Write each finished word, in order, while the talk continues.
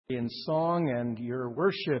In song and your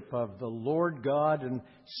worship of the Lord God and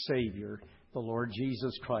Savior, the Lord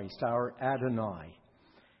Jesus Christ, our Adonai.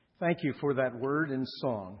 Thank you for that word and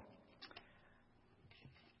song.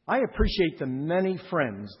 I appreciate the many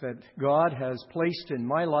friends that God has placed in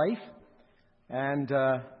my life, and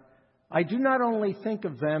I do not only think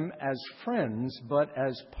of them as friends, but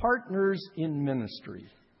as partners in ministry.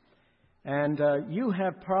 And you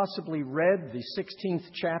have possibly read the 16th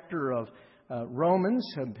chapter of Romans,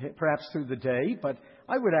 perhaps through the day, but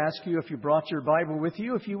I would ask you, if you brought your Bible with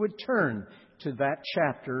you, if you would turn to that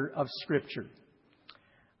chapter of Scripture.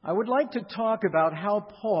 I would like to talk about how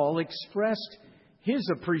Paul expressed his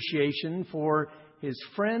appreciation for his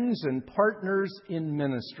friends and partners in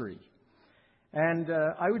ministry. And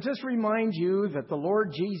I would just remind you that the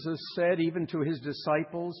Lord Jesus said, even to his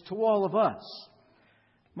disciples, to all of us,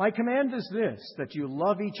 "My command is this, that you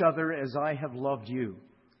love each other as I have loved you.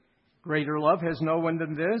 Greater love has no one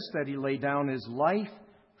than this, that he lay down his life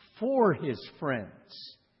for his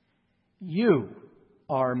friends. You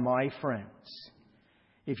are my friends.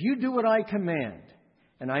 If you do what I command,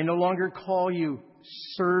 and I no longer call you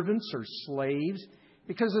servants or slaves,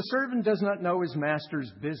 because the servant does not know his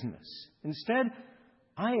master's business. Instead,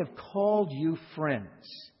 I have called you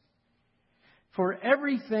friends. For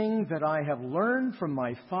everything that I have learned from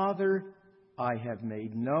my Father, I have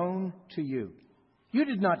made known to you. You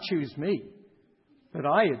did not choose me, but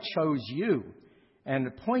I had chose you and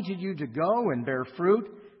appointed you to go and bear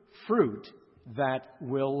fruit that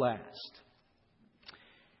will last."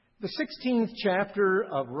 The 16th chapter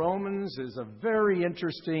of Romans is a very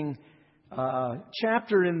interesting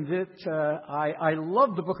chapter in that I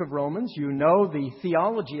love the book of Romans. You know the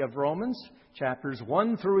theology of Romans. Chapters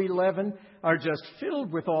 1 through 11 are just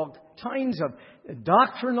filled with all kinds of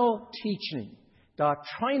doctrinal teaching,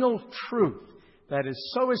 doctrinal truth that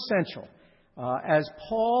is so essential. As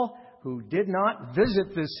Paul, who did not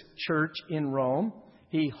visit this church in Rome,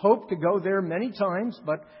 he hoped to go there many times,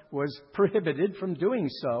 but was prohibited from doing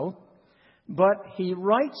so. But he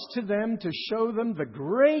writes to them to show them the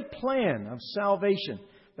great plan of salvation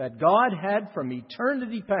that God had from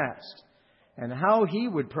eternity past, and how he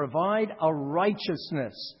would provide a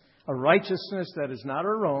righteousness that is not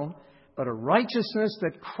our own, but a righteousness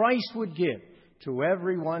that Christ would give to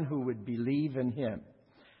everyone who would believe in him.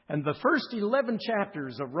 And the first 11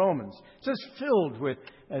 chapters of Romans, just filled with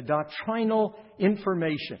doctrinal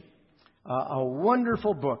information. A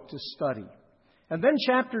wonderful book to study. And then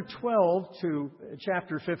chapter 12 to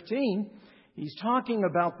chapter 15, he's talking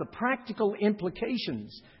about the practical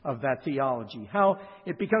implications of that theology. How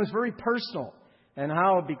it becomes very personal. And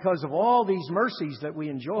how, because of all these mercies that we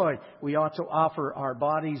enjoy, we ought to offer our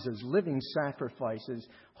bodies as living sacrifices,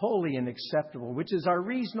 holy and acceptable, which is our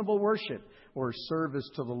reasonable worship or service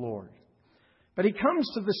to the Lord. But he comes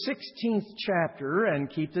to the 16th chapter, and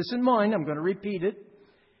keep this in mind, I'm going to repeat it.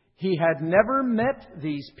 He had never met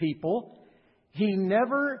these people. He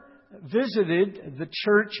never visited the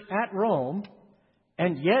church at Rome,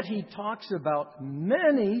 and yet he talks about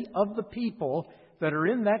many of the people that are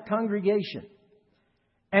in that congregation.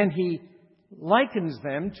 And he likens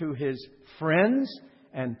them to his friends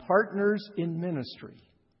and partners in ministry.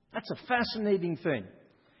 That's a fascinating thing.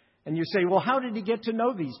 And you say, well, how did he get to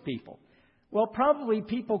know these people? Well, probably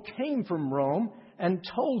people came from Rome and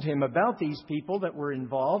told him about these people that were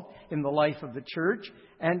involved in the life of the church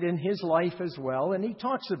and in his life as well. And he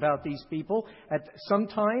talks about these people. At some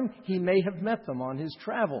time, he may have met them on his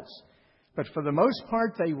travels. But for the most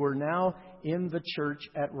part, they were now in the church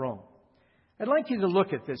at Rome. I'd like you to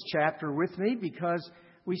look at this chapter with me, because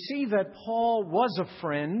we see that Paul was a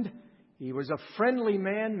friend. He was a friendly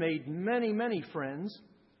man, made many, many friends,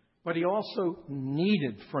 but he also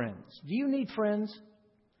needed friends. Do you need friends?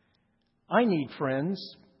 I need friends.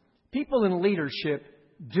 People in leadership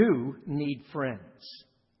do need friends.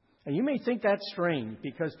 And you may think that's strange,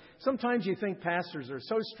 because sometimes you think pastors are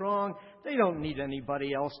so strong, they don't need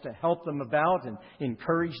anybody else to help them about and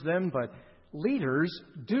encourage them, but leaders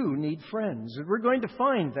do need friends. And we're going to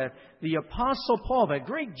find that the Apostle Paul, that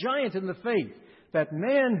great giant in the faith, that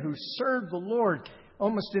man who served the Lord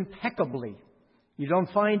almost impeccably. You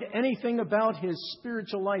don't find anything about his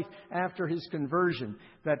spiritual life after his conversion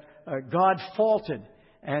that God faulted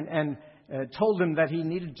and told him that he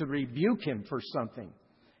needed to rebuke him for something.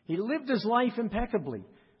 He lived his life impeccably,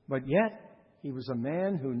 but yet he was a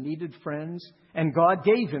man who needed friends, and God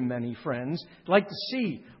gave him many friends. I'd like to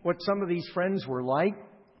see what some of these friends were like,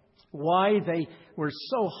 why they were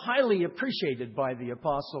so highly appreciated by the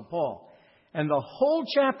Apostle Paul. And the whole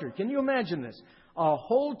chapter, can you imagine this? A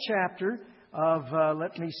whole chapter of,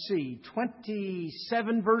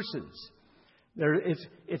 27 verses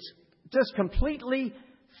It's just completely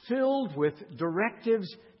filled with directives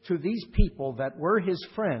to these people that were his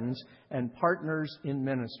friends and partners in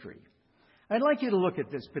ministry. I'd like you to look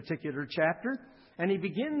at this particular chapter, and he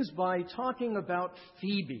begins by talking about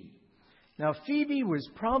Phoebe. Now, Phoebe was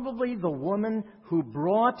probably the woman who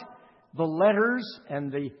brought the letters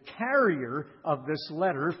and the carrier of this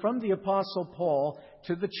letter from the Apostle Paul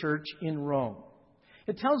to the church in Rome.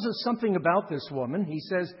 It tells us something about this woman. He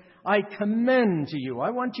says, I commend to you. I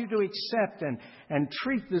want you to accept and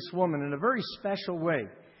treat this woman in a very special way.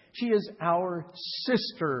 She is our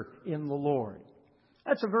sister in the Lord.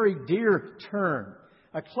 That's a very dear term,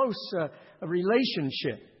 a close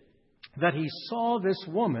relationship, that he saw this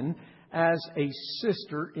woman as a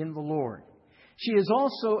sister in the Lord. She is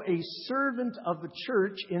also a servant of the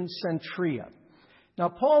church in Centuria. Now,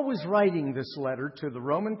 Paul was writing this letter to the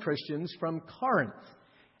Roman Christians from Corinth.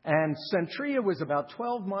 And Centuria was about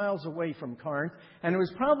 12 miles away from Corinth. And it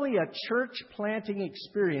was probably a church planting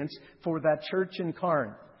experience for that church in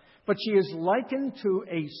Corinth. But she is likened to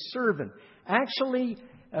a servant. Actually,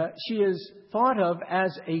 she is thought of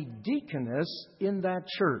as a deaconess in that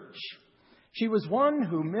church. She was one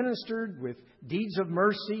who ministered with deeds of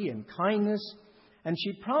mercy and kindness. And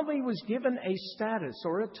she probably was given a status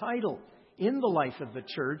or a title in the life of the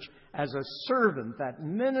church as a servant that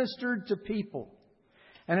ministered to people.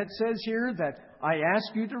 And it says here that I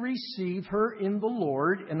ask you to receive her in the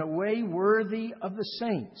Lord in a way worthy of the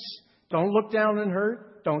saints. Don't look down on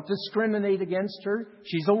her. Don't discriminate against her.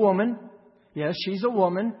 She's a woman. Yes, she's a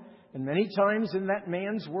woman. And many times in that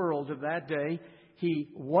man's world of that day, he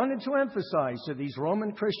wanted to emphasize to these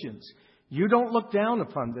Roman Christians, you don't look down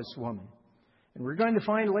upon this woman. And we're going to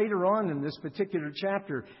find later on in this particular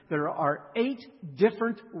chapter, there are 8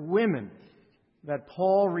 different women that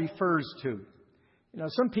Paul refers to. You know,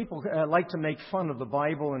 some people like to make fun of the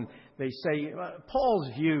Bible, and they say,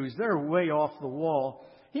 Paul's views, they're way off the wall.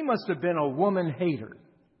 He must have been a woman hater.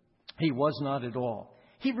 He was not at all.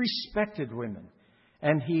 He respected women.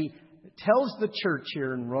 And he tells the church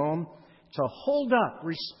here in Rome to hold up,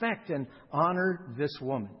 respect, and honor this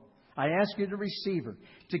woman. I ask you to receive her,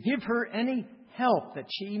 to give her any help that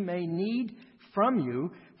she may need from you,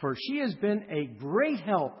 for she has been a great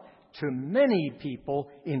help to many people,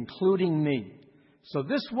 including me. So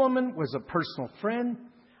this woman was a personal friend,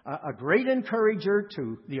 a great encourager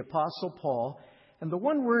to the Apostle Paul. And the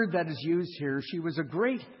one word that is used here, she was a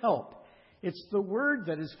great help. It's the word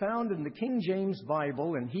that is found in the King James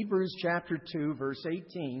Bible in Hebrews chapter 2, verse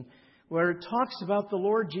 18, where it talks about the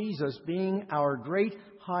Lord Jesus being our great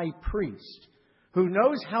high priest, who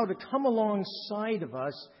knows how to come alongside of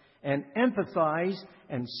us and empathize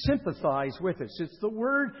and sympathize with us. It's the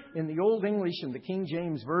word in the Old English, in the King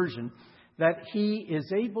James Version, that he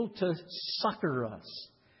is able to succor us.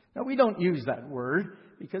 Now, we don't use that word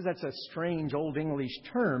because that's a strange Old English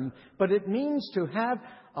term, but it means to have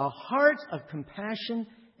a heart of compassion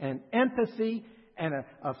and empathy and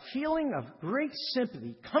a feeling of great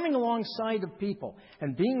sympathy, coming alongside of people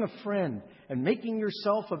and being a friend and making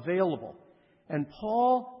yourself available. And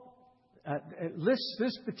Paul lists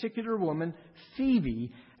this particular woman,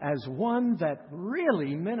 Phoebe, as one that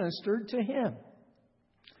really ministered to him.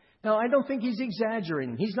 Now, I don't think he's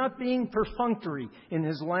exaggerating. He's not being perfunctory in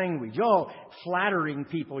his language. Flattering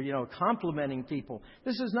people, complimenting people.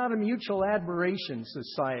 This is not a mutual admiration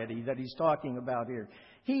society that he's talking about here.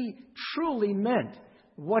 He truly meant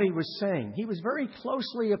what he was saying. He was very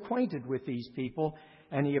closely acquainted with these people,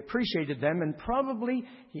 and he appreciated them. And probably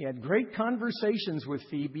he had great conversations with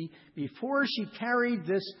Phoebe before she carried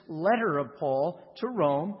this letter of Paul to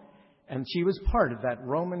Rome, and she was part of that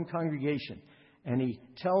Roman congregation. And he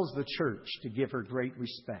tells the church to give her great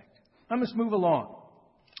respect. I must move along.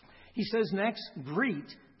 He says next,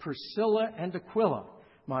 greet Priscilla and Aquila,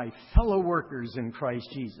 my fellow workers in Christ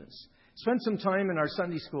Jesus. Spent some time in our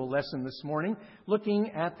Sunday school lesson this morning looking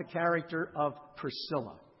at the character of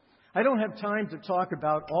Priscilla. I don't have time to talk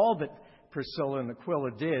about all that Priscilla and Aquila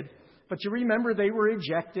did, but you remember they were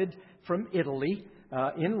ejected from Italy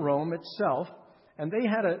in Rome itself, and they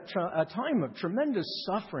had a time of tremendous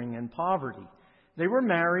suffering and poverty. They were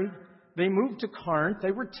married. They moved to Corinth.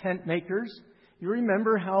 They were tent makers. You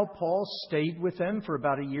remember how Paul stayed with them for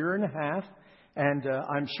about a year and a half. And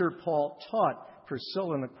I'm sure Paul taught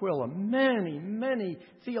Priscilla and Aquila many, many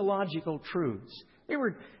theological truths. They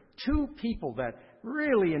were two people that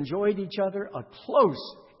really enjoyed each other, a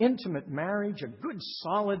close, intimate marriage, a good,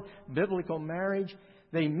 solid biblical marriage.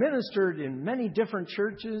 They ministered in many different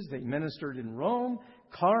churches. They ministered in Rome,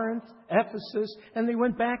 Corinth, Ephesus, and they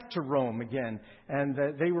went back to Rome again. And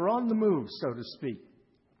they were on the move, so to speak.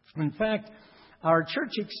 In fact, Our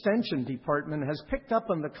church extension department has picked up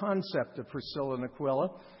on the concept of Priscilla and Aquila,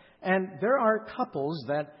 and there are couples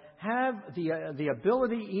that have the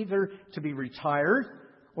ability either to be retired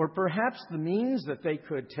or perhaps the means that they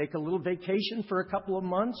could take a little vacation for a couple of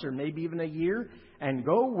months or maybe even a year and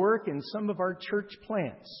go work in some of our church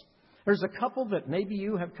plants. There's a couple that maybe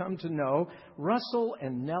you have come to know, Russell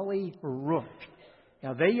and Nellie Rook.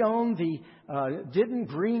 Now, they own the Didden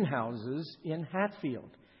Greenhouses in Hatfield.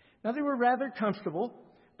 Now, they were rather comfortable,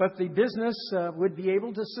 but the business would be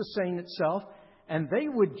able to sustain itself, and they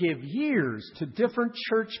would give years to different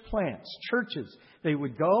church plants, churches. They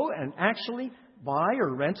would go and actually buy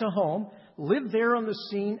or rent a home, live there on the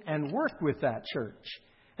scene, and work with that church.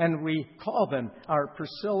 And we call them our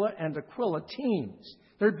Priscilla and Aquila teams.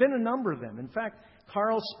 There have been a number of them. In fact,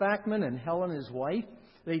 Carl Spackman and Helen, his wife,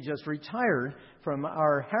 they just retired from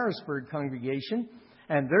our Harrisburg congregation,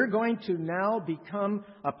 and they're going to now become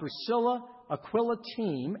a Priscilla Aquila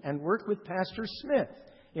team and work with Pastor Smith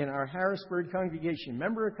in our Harrisburg congregation.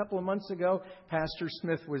 Remember a couple of months ago, Pastor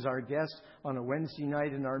Smith was our guest on a Wednesday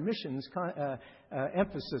night in our missions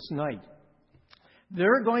emphasis night.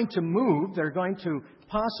 They're going to move. They're going to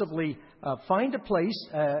possibly find a place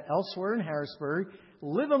elsewhere in Harrisburg,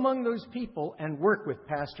 live among those people, and work with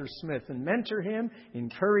Pastor Smith and mentor him,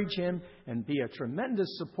 encourage him, and be a tremendous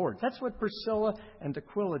support. That's what Priscilla and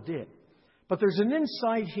Aquila did. But there's an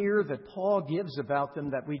insight here that Paul gives about them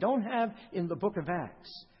that we don't have in the book of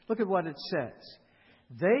Acts. Look at what it says.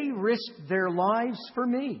 They risked their lives for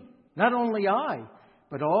me. Not only I,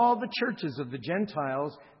 but all the churches of the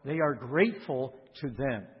Gentiles, they are grateful to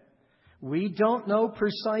them. We don't know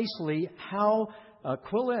precisely how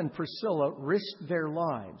Aquila and Priscilla risked their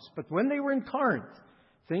lives. But when they were in Corinth,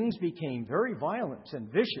 things became very violent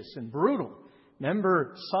and vicious and brutal.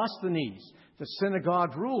 Remember, Sosthenes, the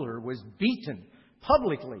synagogue ruler, was beaten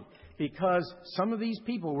publicly because some of these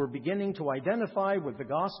people were beginning to identify with the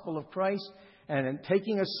gospel of Christ and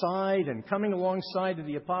taking a side and coming alongside of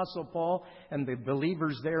the Apostle Paul and the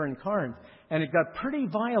believers there in Corinth. And it got pretty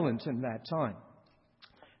violent in that time.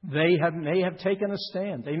 They may have taken a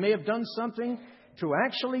stand. They may have done something to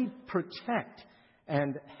actually protect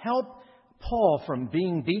and help Paul from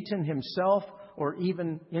being beaten himself or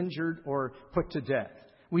even injured or put to death.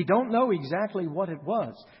 We don't know exactly what it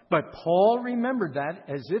was, but Paul remembered that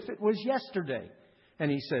as if it was yesterday. And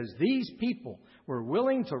he says, these people were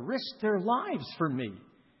willing to risk their lives for me.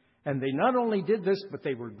 And they not only did this, but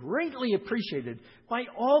they were greatly appreciated by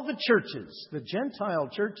all the churches, the Gentile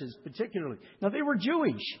churches particularly. Now, they were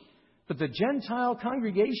Jewish, but the Gentile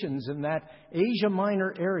congregations in that Asia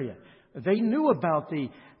Minor area, they knew about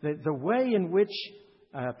the way in which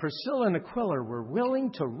Priscilla and Aquila were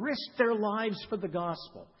willing to risk their lives for the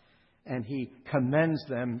gospel. And he commends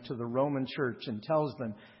them to the Roman church and tells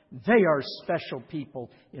them, they are special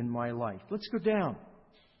people in my life. Let's go down.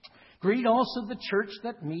 Greet also the church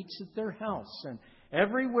that meets at their house. And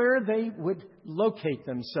everywhere they would locate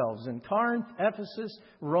themselves, in Corinth, Ephesus,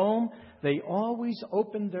 Rome, they always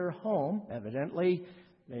opened their home. Evidently,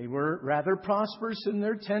 they were rather prosperous in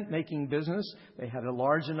their tent-making business. They had a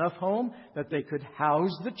large enough home that they could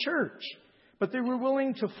house the church. But they were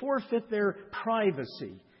willing to forfeit their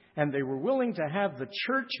privacy, and they were willing to have the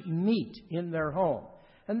church meet in their home.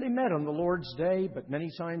 And they met on the Lord's Day, but many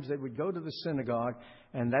times they would go to the synagogue,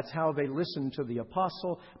 and that's how they listened to the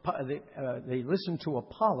apostle. They listened to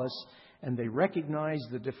Apollos, and they recognized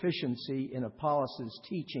the deficiency in Apollos'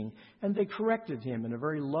 teaching, and they corrected him in a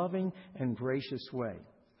very loving and gracious way.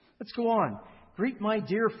 Let's go on. Greet my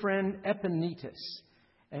dear friend Epanetus,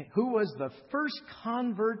 who was the first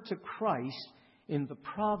convert to Christ in the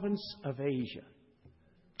province of Asia.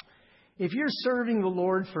 If you're serving the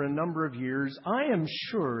Lord for a number of years, I am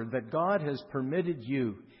sure that God has permitted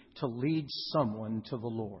you to lead someone to the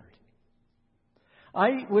Lord.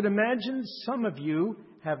 I would imagine some of you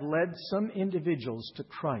have led some individuals to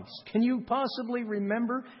Christ. Can you possibly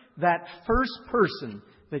remember that first person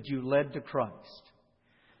that you led to Christ?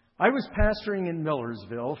 I was pastoring in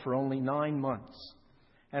Millersville for only 9 months.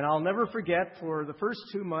 And I'll never forget, for the first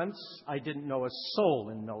 2 months, I didn't know a soul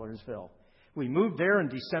in Millersville. We moved there on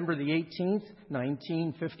December the 18th,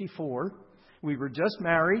 1954. We were just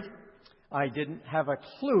married. I didn't have a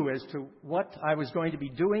clue as to what I was going to be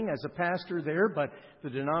doing as a pastor there, but the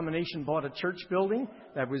denomination bought a church building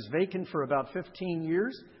that was vacant for about 15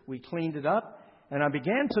 years. We cleaned it up, and I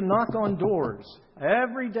began to knock on doors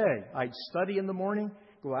every day. I'd study in the morning,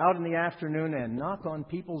 go out in the afternoon, and knock on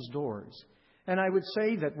people's doors. And I would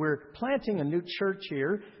say that we're planting a new church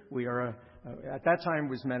here. We are at that time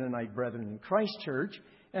was Mennonite Brethren in Christ Church,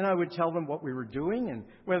 and I would tell them what we were doing and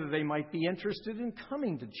whether they might be interested in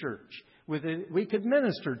coming to church. We could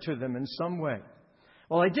minister to them in some way.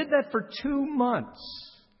 Well, I did that for 2 months.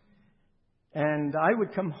 And I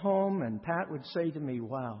would come home and Pat would say to me,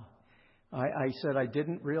 wow, I said I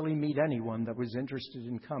didn't really meet anyone that was interested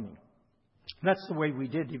in coming. That's the way we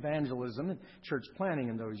did evangelism and church planning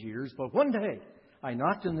in those years. But one day, I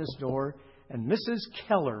knocked on this door, and Mrs.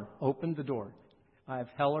 Keller opened the door. I have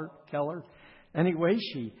Keller. Anyway,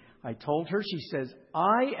 I told her, she says,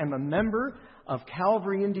 I am a member of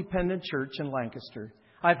Calvary Independent Church in Lancaster.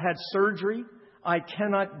 I've had surgery. I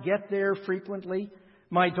cannot get there frequently.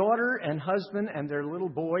 My daughter and husband and their little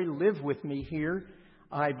boy live with me here.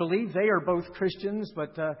 I believe they are both Christians,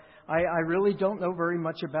 but I really don't know very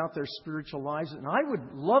much about their spiritual lives, and I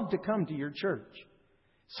would love to come to your church.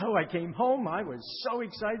 So I came home. I was so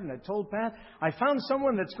excited, and I told Pat, I found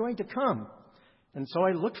someone that's going to come. And so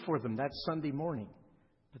I looked for them that Sunday morning,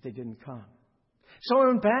 but they didn't come. So I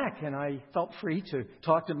went back, and I felt free to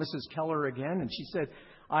talk to Mrs. Keller again, and she said,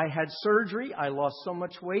 I had surgery. I lost so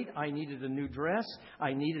much weight. I needed a new dress.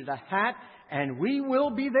 I needed a hat, and we will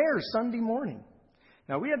be there Sunday morning.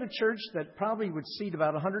 Now, we had a church that probably would seat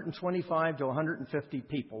about 125 to 150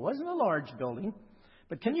 people. It wasn't a large building.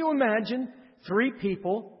 But can you imagine 3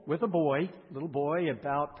 people with a little boy,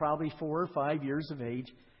 about probably 4 or 5 years of age.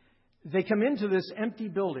 They come into this empty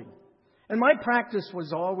building. And my practice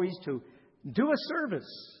was always to do a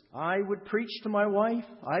service. I would preach to my wife.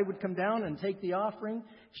 I would come down and take the offering.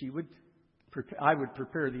 I would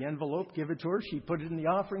prepare the envelope, give it to her. She'd put it in the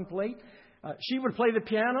offering plate. She would play the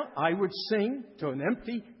piano. I would sing to an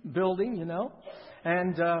empty building,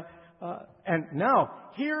 And now,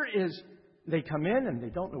 they come in and they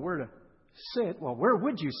don't know where to sit. Well, where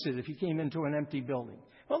would you sit if you came into an empty building?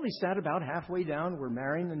 Well, they sat about halfway down where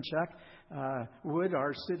Marion and Chuck Wood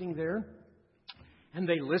are sitting there. And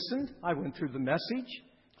they listened. I went through the message,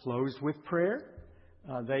 closed with prayer.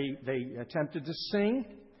 They attempted to sing.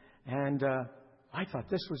 And I thought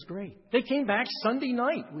this was great. They came back Sunday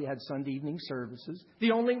night. We had Sunday evening services,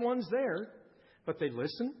 the only ones there. But they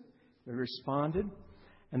listened. They responded.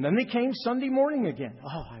 And then they came Sunday morning again.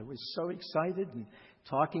 Oh, I was so excited and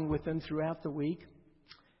talking with them throughout the week.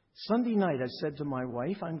 Sunday night, I said to my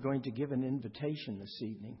wife, I'm going to give an invitation this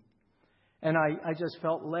evening. And I just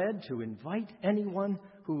felt led to invite anyone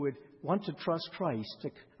who would want to trust Christ to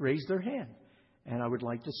raise their hand. And I would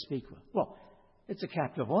like to speak with. Well, it's a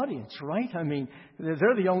captive audience, right? I mean,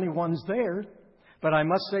 they're the only ones there. But I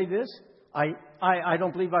must say this. I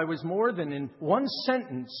don't believe I was more than in one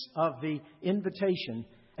sentence of the invitation.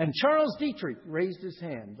 And Charles Dietrich raised his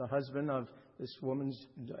hand, the husband of this woman's,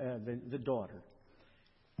 the daughter.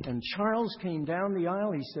 And Charles came down the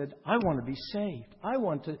aisle. He said, I want to be saved. I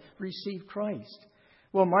want to receive Christ.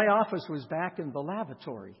 Well, my office was back in the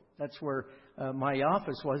lavatory. That's where my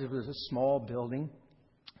office was. It was a small building.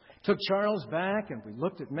 Took Charles back, and we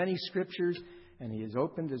looked at many scriptures, and he has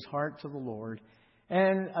opened his heart to the Lord.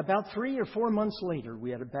 And about 3 or 4 months later, we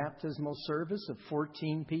had a baptismal service of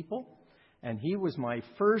 14 people, and he was my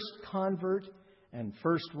first convert and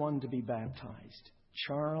first one to be baptized,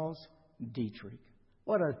 Charles Dietrich.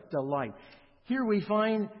 What a delight. Here we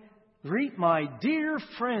find, greet my dear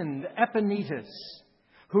friend Epinetus,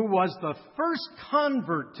 who was the first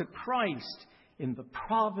convert to Christ in the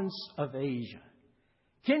province of Asia.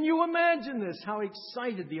 Can you imagine this? How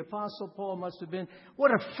excited the Apostle Paul must have been.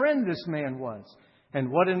 What a friend this man was. And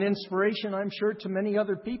what an inspiration, I'm sure, to many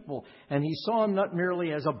other people. And he saw him not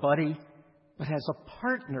merely as a buddy, but as a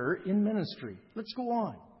partner in ministry. Let's go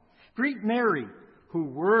on. Greet Mary, who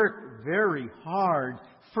worked very hard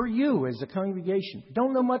for you as a congregation.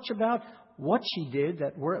 Don't know much about what she did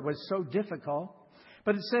that was so difficult.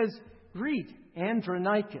 But it says, greet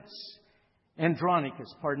Andronicus and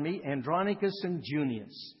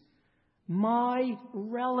Junius, my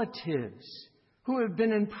relatives who have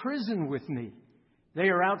been in prison with me. They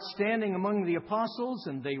are outstanding among the apostles,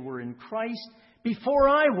 and they were in Christ before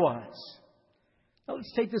I was. Now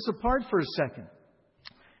let's take this apart for a second.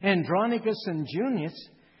 Andronicus and Junius,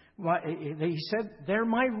 he said, they're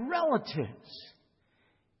my relatives.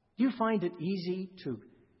 Do you find it easy to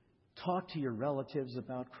talk to your relatives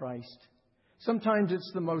about Christ? Sometimes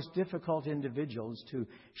it's the most difficult individuals to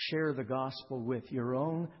share the gospel with, your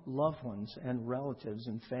own loved ones and relatives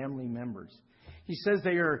and family members. He says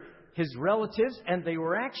they are his relatives, and they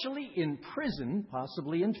were actually in prison,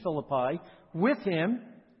 possibly in Philippi, with him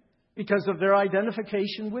because of their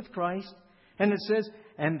identification with Christ. And it says,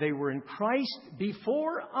 and they were in Christ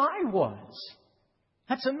before I was.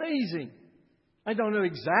 That's amazing. I don't know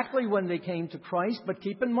exactly when they came to Christ, but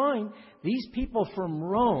keep in mind, these people from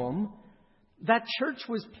Rome, That church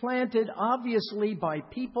was planted, obviously, by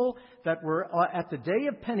people that were at the day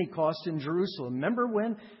of Pentecost in Jerusalem. Remember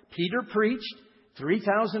when Peter preached?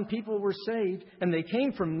 3,000 people were saved, and they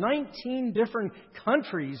came from 19 different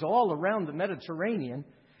countries all around the Mediterranean.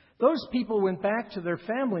 Those people went back to their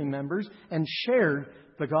family members and shared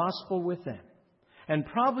the gospel with them. And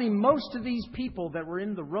probably most of these people that were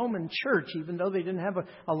in the Roman church, even though they didn't have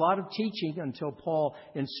a lot of teaching until Paul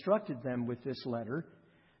instructed them with this letter,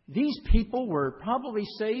 these people were probably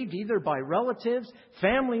saved either by relatives,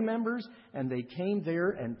 family members, and they came there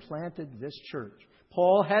and planted this church.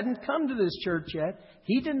 Paul hadn't come to this church yet.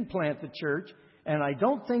 He didn't plant the church, and I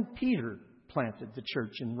don't think Peter planted the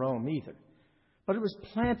church in Rome either. But it was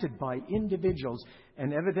planted by individuals,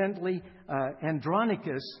 and evidently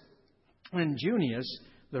Andronicus and Junius,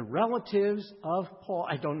 the relatives of Paul,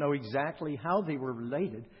 I don't know exactly how they were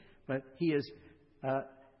related, but he is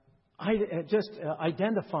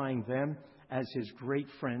identifying them as his great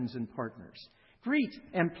friends and partners. Greet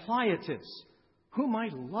Ampliatus, whom I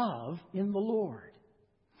love in the Lord.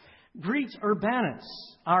 Greet Urbanus,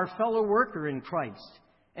 our fellow worker in Christ,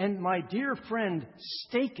 and my dear friend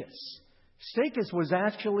Stachys. Stachys was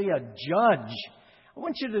actually a judge. I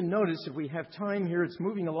want you to notice, if we have time here, it's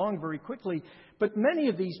moving along very quickly, but many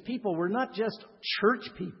of these people were not just church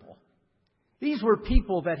people. These were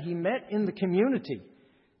people that he met in the community.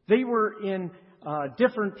 They were in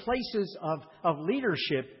different places of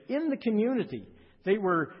leadership in the community. They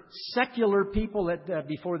were secular people that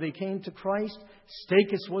before they came to Christ.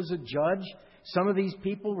 Stachys was a judge. Some of these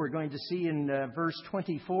people we're going to see in verse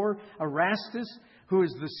 24. Erastus, who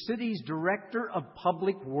is the city's director of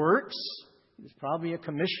public works. He's probably a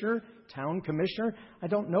commissioner, town commissioner. I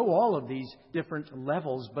don't know all of these different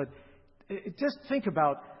levels, but just think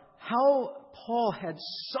about how Paul had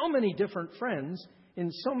so many different friends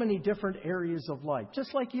in so many different areas of life,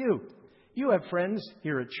 just like you. You have friends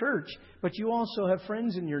here at church, but you also have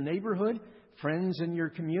friends in your neighborhood, friends in your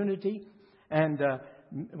community. And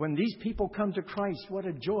when these people come to Christ, what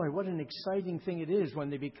a joy, what an exciting thing it is when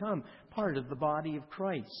they become part of the body of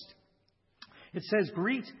Christ. It says,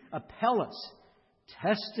 greet Apelles,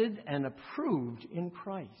 tested and approved in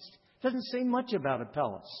Christ. It doesn't say much about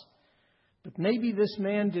Apelles. But maybe this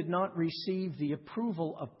man did not receive the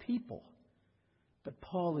approval of people. But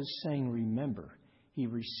Paul is saying, remember, he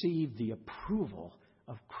received the approval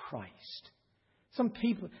of Christ.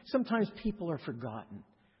 Sometimes people are forgotten,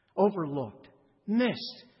 overlooked,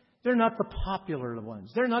 missed. They're not the popular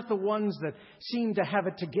ones. They're not the ones that seem to have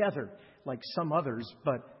it together like some others.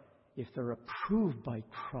 But if they're approved by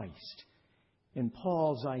Christ, in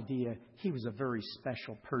Paul's idea, he was a very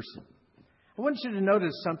special person. I want you to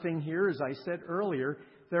notice something here. As I said earlier,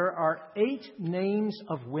 there are 8 names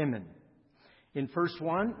of women. In verse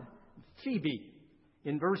 1, Phoebe.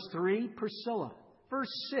 In verse 3, Priscilla.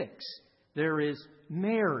 Verse 6, there is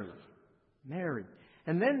Mary. Mary.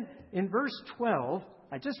 And then in verse 12,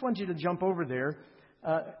 I just want you to jump over there,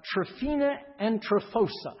 Tryphena and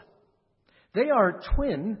Tryphosa. They are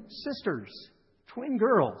twin sisters, twin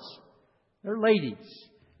girls. They're ladies.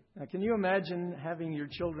 Now, can you imagine having your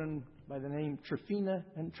children by the name Tryphena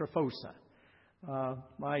and Tryphosa?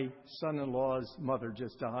 My son-in-law's mother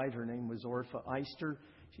just died. Her name was Orpha Eister.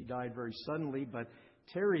 She died very suddenly, but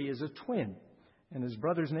Terry is a twin, and his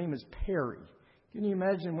brother's name is Perry. Can you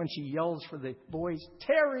imagine when she yells for the boys,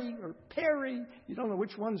 Terry or Perry? You don't know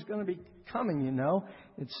which one's going to be coming, you know.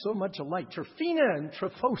 It's so much alike. Tryphena and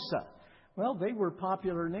Tryphosa. Well, they were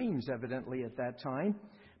popular names, evidently, at that time.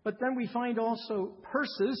 But then we find also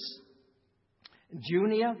Persis,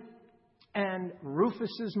 Junia, and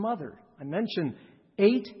Rufus's mother. I mentioned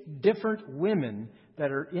 8 different women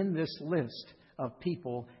that are in this list of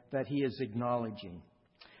people that he is acknowledging.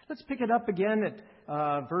 Let's pick it up again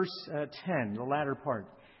at verse 10, the latter part.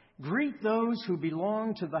 Greet those who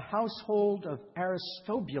belong to the household of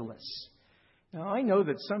Aristobulus. Now, I know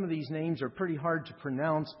that some of these names are pretty hard to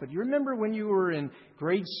pronounce, but you remember when you were in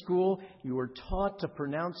grade school, you were taught to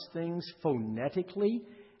pronounce things phonetically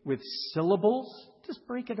with syllables? Just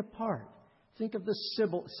break it apart. Think of the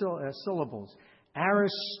syllables.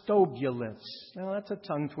 Aristobulus. Now, that's a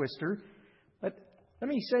tongue twister. But let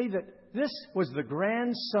me say that this was the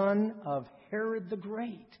grandson of Herod the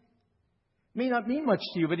Great. May not mean much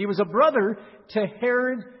to you, but he was a brother to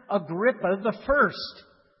Herod Agrippa the First.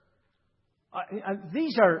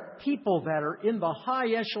 These are people that are in the high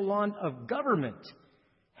echelon of government.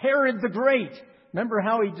 Herod the Great. Remember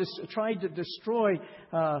how he tried to destroy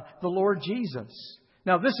the Lord Jesus.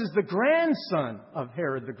 Now, this is the grandson of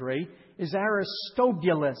Herod the Great, is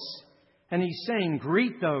Aristobulus. And he's saying,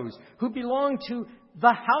 greet those who belong to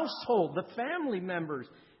the household, the family members.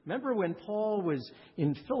 Remember when Paul was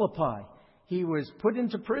in Philippi, he was put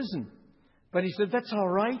into prison. But he said, that's all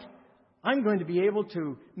right. I'm going to be able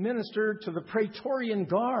to minister to the Praetorian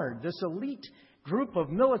Guard, this elite group of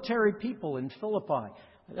military people in Philippi.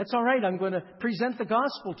 That's all right. I'm going to present the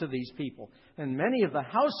gospel to these people. And many of the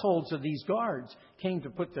households of these guards came to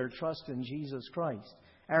put their trust in Jesus Christ.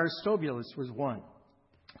 Aristobulus was one.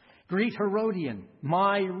 Greet Herodian,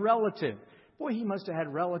 my relative. Boy, he must have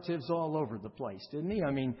had relatives all over the place, didn't he?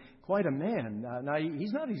 I mean, quite a man. Now,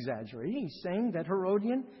 he's not exaggerating. He's saying that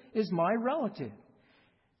Herodian is my relative.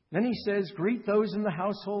 Then he says, greet those in the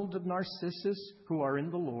household of Narcissus who are in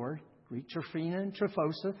the Lord. Greet Tryphena and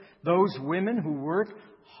Tryphosa, those women who work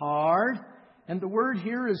hard. And the word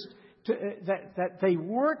here is that they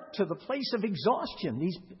work to the place of exhaustion.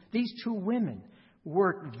 These two women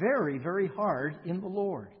work very, very hard in the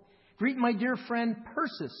Lord. Greet my dear friend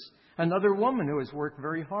Persis, another woman who has worked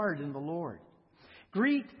very hard in the Lord.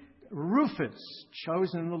 Greet Rufus,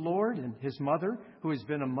 chosen in the Lord, and his mother, who has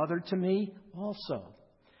been a mother to me also.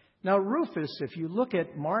 Now, Rufus, if you look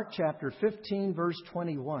at Mark chapter 15, verse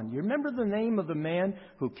 21, you remember the name of the man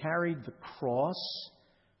who carried the cross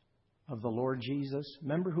of the Lord Jesus?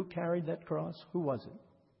 Remember who carried that cross? Who was it?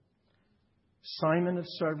 Simon of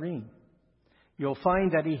Cyrene. You'll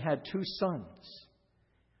find that he had two sons,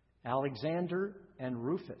 Alexander and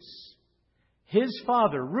Rufus. His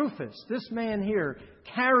father, Rufus, this man here,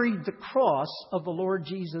 carried the cross of the Lord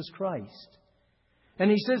Jesus Christ.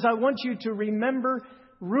 And he says, I want you to remember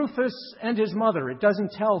Rufus and his mother. It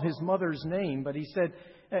doesn't tell his mother's name, but he said,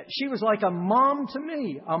 she was like a mom to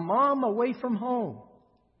me, a mom away from home.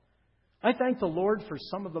 I thank the Lord for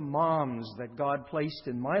some of the moms that God placed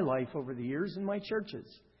in my life over the years in my churches.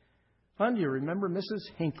 Hon, do you remember Mrs.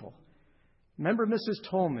 Hinkle? Remember Mrs.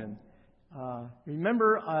 Tolman?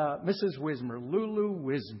 Remember Mrs. Wismer, Lulu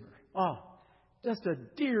Wismer. Oh, just a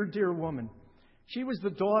dear, dear woman. She was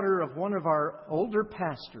the daughter of one of our older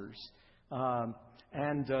pastors.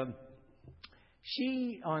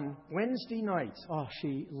 She, on Wednesday nights,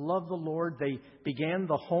 she loved the Lord. They began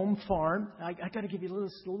the home farm. I got to give you a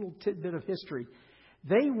little tidbit of history.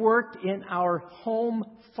 They worked in our home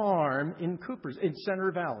farm in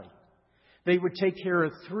Center Valley. They would take care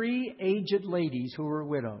of 3 aged ladies who were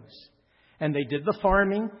widows. And they did the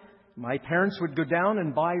farming. My parents would go down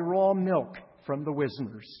and buy raw milk from the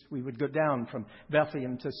Wismers. We would go down from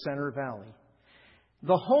Bethlehem to Center Valley.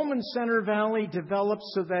 The home in Center Valley developed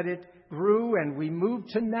so that it grew, and we moved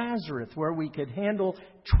to Nazareth, where we could handle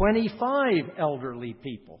 25 elderly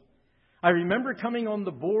people. I remember coming on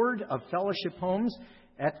the board of Fellowship Homes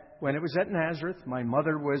when it was at Nazareth. My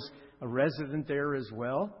mother was a resident there as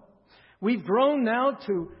well. We've grown now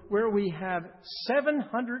to where we have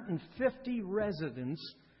 750 residents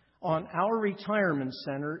on our retirement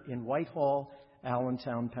center in Whitehall,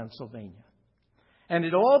 Allentown, Pennsylvania. And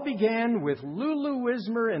it all began with Lulu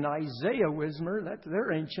Wismer and Isaiah Wismer.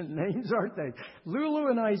 They're ancient names, aren't they?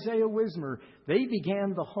 Lulu and Isaiah Wismer, they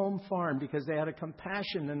began the home farm because they had a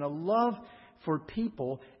compassion and a love for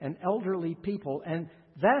people and elderly people. And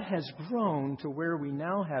that has grown to where we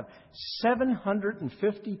now have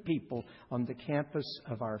 750 people on the campus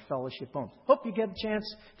of our fellowship home. Hope you get a chance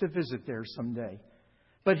to visit there someday.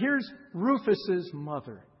 But here's Rufus's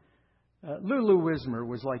mother. Lulu Wismer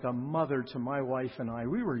was like a mother to my wife and I.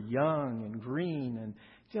 We were young and green and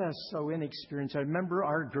just so inexperienced. I remember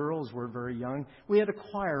our girls were very young. We had a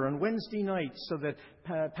choir on Wednesday nights so that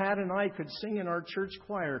Pat and I could sing in our church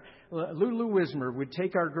choir. Lulu Wismer would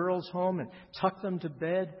take our girls home and tuck them to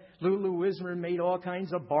bed. Lulu Wismer made all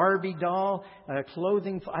kinds of Barbie doll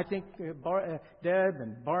clothing. I think Deb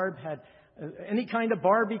and Barb had any kind of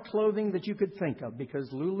Barbie clothing that you could think of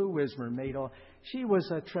because Lulu Wismer made all. She was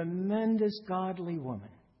a tremendous godly woman.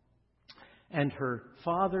 And her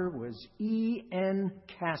father was E.N.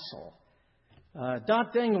 Castle.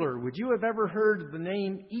 Dot Dengler, would you have ever heard of the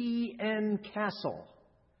name E.N. Castle?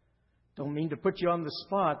 Don't mean to put you on the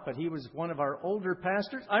spot, but he was one of our older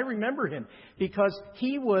pastors. I remember him because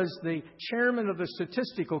he was the chairman of the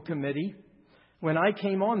statistical committee when I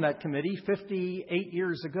came on that committee 58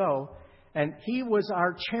 years ago. And he was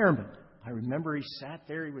our chairman. I remember he sat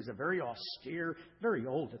there. He was a very austere, very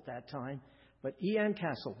old at that time. But E.N.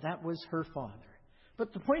 Castle, that was her father.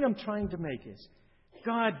 But the point I'm trying to make is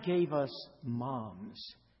God gave us moms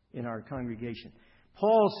in our congregation.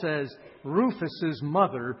 Paul says Rufus's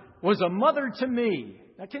mother was a mother to me.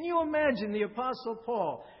 Now, can you imagine the Apostle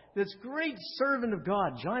Paul, this great servant of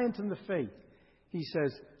God, giant in the faith? He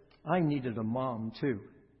says, I needed a mom too.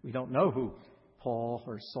 We don't know who Paul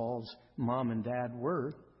or Saul's mom and dad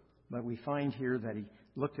were, but we find here that he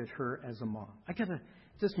looked at her as a mom. I got to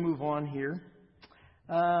just move on here.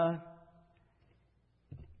 I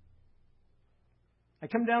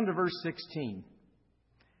come down to verse 16.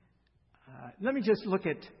 Let me just look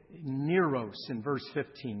at Neros in verse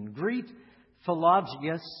 15. Greet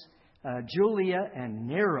Philologus, Julia, and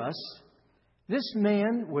Nereus. This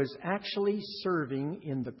man was actually serving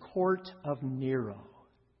in the court of Nero.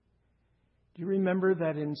 Do you remember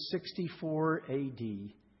that in 64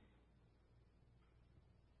 A.D.,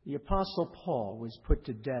 the Apostle Paul was put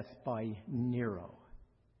to death by Nero?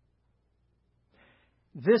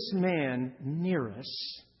 This man,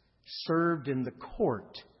 Nereus, served in the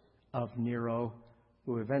court of Nero,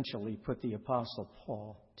 who eventually put the Apostle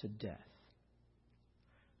Paul to death.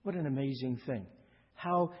 What an amazing thing.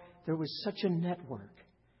 How there was such a network,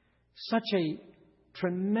 such a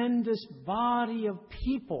tremendous body of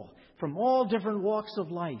people from all different walks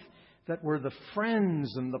of life that were the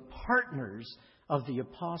friends and the partners of the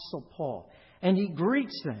Apostle Paul. And he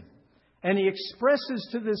greets them, and he expresses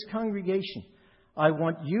to this congregation, I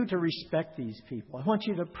want you to respect these people. I want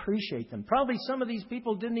you to appreciate them. Probably some of these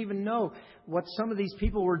people didn't even know what some of these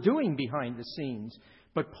people were doing behind the scenes.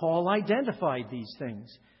 But Paul identified these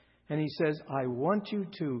things. And he says, I want you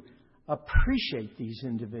to appreciate these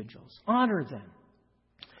individuals. Honor them.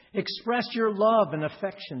 Express your love and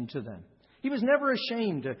affection to them. He was never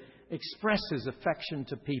ashamed to express his affection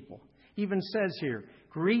to people. He even says here,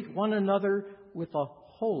 greet one another with a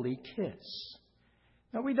holy kiss.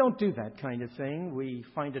 Now, we don't do that kind of thing. We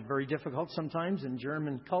find it very difficult sometimes in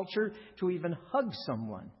German culture to even hug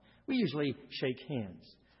someone. We usually shake hands.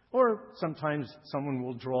 Or sometimes someone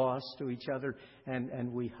will draw us to each other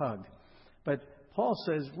and we hug. But Paul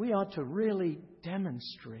says we ought to really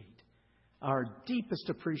demonstrate our deepest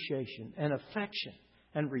appreciation and affection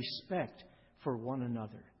and respect for one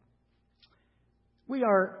another. We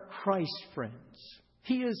are Christ's friends.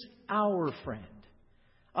 He is our friend.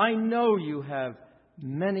 I know you have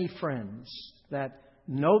many friends that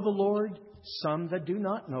know the Lord, some that do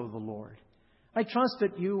not know the Lord. I trust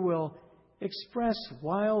that you will express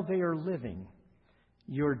while they are living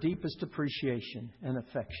your deepest appreciation and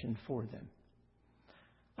affection for them.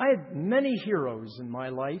 I had many heroes in my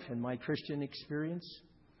life, in my Christian experience.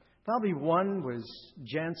 Probably one was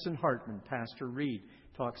Jansen Hartman. Pastor Reed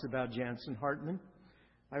talks about Jansen Hartman.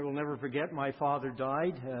 I will never forget my father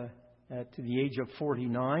died at the age of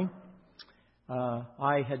 49.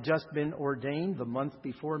 I had just been ordained the month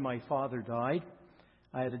before my father died.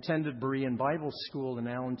 I had attended Berean Bible School in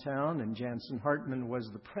Allentown, and Jansen Hartman was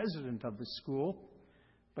the president of the school.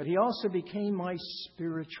 But he also became my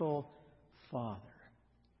spiritual father.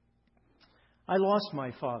 I lost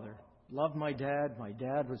my father. Loved my dad. My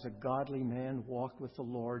dad was a godly man, walked with the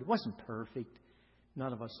Lord. Wasn't perfect.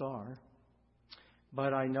 None of us are.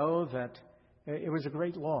 But I know that it was a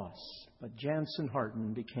great loss. But Jansen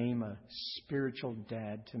Hartman became a spiritual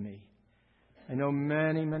dad to me. I know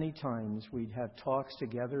many, many times we'd have talks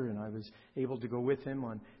together, and I was able to go with him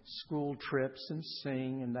on school trips and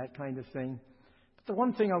sing and that kind of thing. But the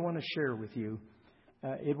one thing I want to share with you,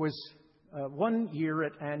 it was one year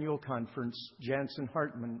at annual conference, Jansen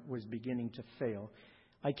Hartman was beginning to fail.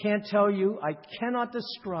 I can't tell you, I cannot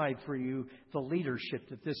describe for you the leadership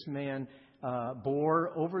that this man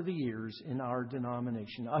bore over the years in our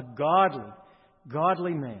denomination. A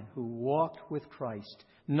godly man who walked with Christ,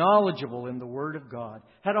 knowledgeable in the Word of God,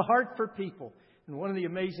 had a heart for people. And one of the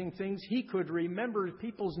amazing things, he could remember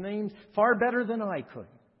people's names far better than I could.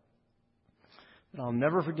 But I'll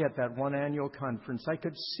never forget that one annual conference. I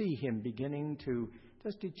could see him beginning to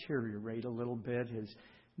just deteriorate a little bit. His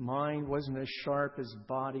mind wasn't as sharp. His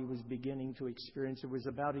body was beginning to experience. It was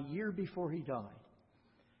about a year before he died.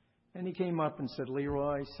 And he came up and said,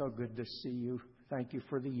 Leroy, so good to see you. Thank you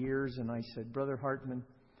for the years. And I said, Brother Hartman,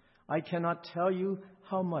 I cannot tell you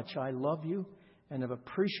how much I love you and have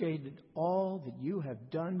appreciated all that you have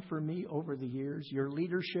done for me over the years. Your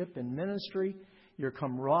leadership in ministry, your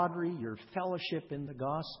camaraderie, your fellowship in the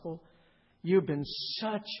gospel. You've been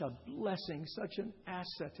such a blessing, such an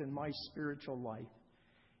asset in my spiritual life.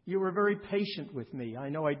 You were very patient with me. I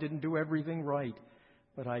know I didn't do everything right,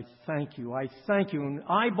 but I thank you. I thank you. And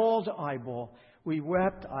eyeball to eyeball, we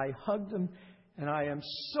wept, I hugged him, and I am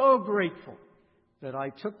so grateful that I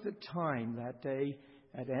took the time that day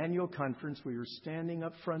at annual conference. We were standing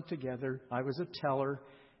up front together. I was a teller,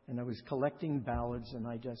 and I was collecting ballads, and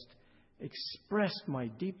I just expressed my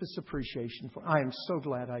deepest appreciation for. I am so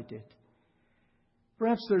glad I did.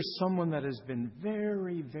 Perhaps there's someone that has been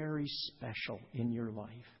very, very special in your life.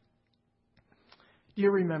 Do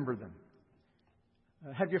you remember them?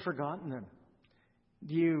 Have you forgotten them?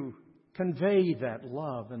 Do you convey that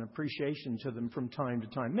love and appreciation to them from time to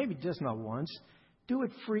time? Maybe just not once. Do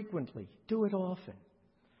it frequently. Do it often.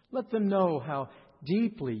 Let them know how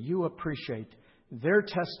deeply you appreciate their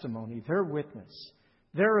testimony, their witness,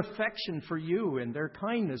 their affection for you and their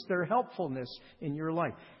kindness, their helpfulness in your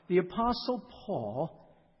life. The Apostle Paul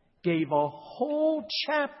gave a whole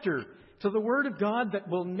chapter to the Word of God that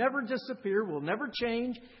will never disappear, will never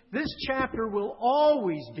change. This chapter will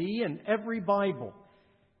always be in every Bible.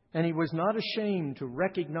 And he was not ashamed to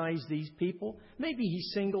recognize these people. Maybe he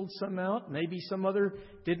singled some out. Maybe some other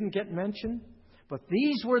didn't get mentioned. But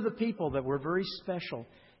these were the people that were very special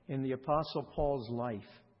in the Apostle Paul's life.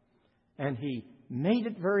 And he made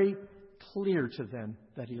it very clear to them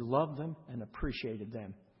that he loved them and appreciated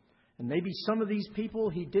them. And maybe some of these people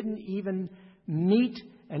he didn't even meet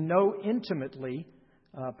and know intimately,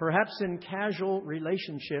 perhaps in casual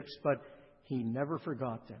relationships, but he never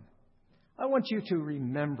forgot them. I want you to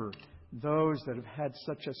remember those that have had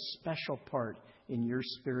such a special part in your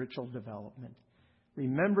spiritual development.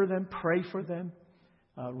 Remember them, pray for them,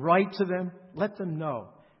 write to them, let them know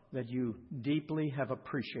that you deeply have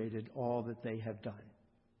appreciated all that they have done.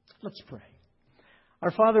 Let's pray.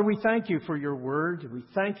 Our Father, we thank you for your word. We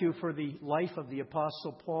thank you for the life of the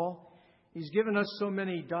Apostle Paul. He's given us so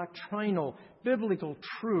many doctrinal, biblical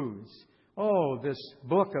truths. Oh, this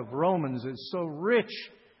book of Romans is so rich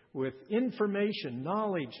with information,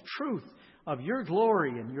 knowledge, truth of your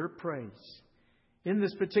glory and your praise. In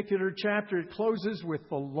this particular chapter, it closes with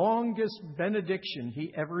the longest benediction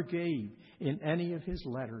he ever gave in any of his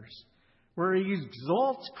letters, where he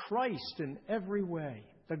exalts Christ in every way,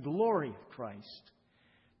 the glory of Christ.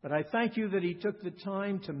 But I thank you that he took the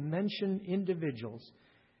time to mention individuals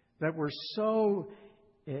that were so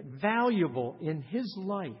valuable in his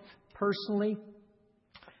life, personally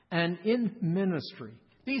and in ministry.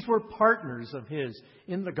 These were partners of his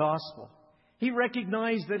in the gospel. He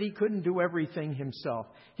recognized that he couldn't do everything himself.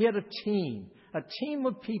 He had a team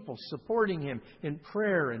of people supporting him in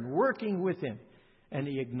prayer and working with him. And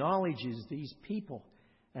he acknowledges these people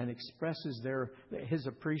and expresses his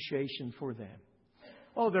appreciation for them.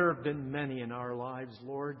 Oh, there have been many in our lives,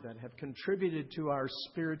 Lord, that have contributed to our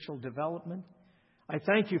spiritual development. I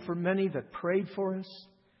thank you for many that prayed for us.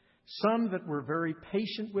 Some that were very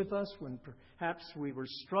patient with us when perhaps we were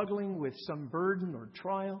struggling with some burden or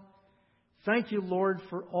trial. Thank you, Lord,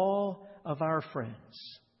 for all of our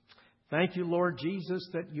friends. Thank you, Lord Jesus,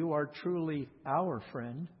 that you are truly our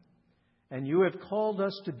friend, and you have called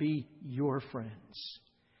us to be your friends.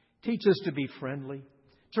 Teach us to be friendly,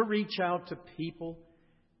 to reach out to people,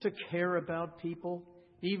 to care about people,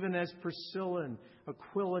 even as Priscilla and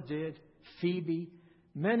Aquila did, Phoebe.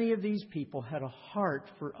 Many of these people had a heart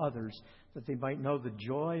for others that they might know the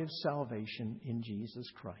joy of salvation in Jesus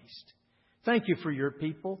Christ. Thank you for your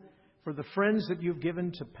people, for the friends that you've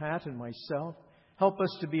given to Pat and myself. Help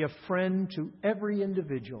us to be a friend to every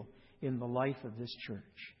individual in the life of this church.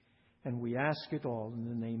 And we ask it all in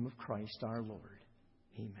the name of Christ our Lord.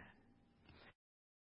 Amen.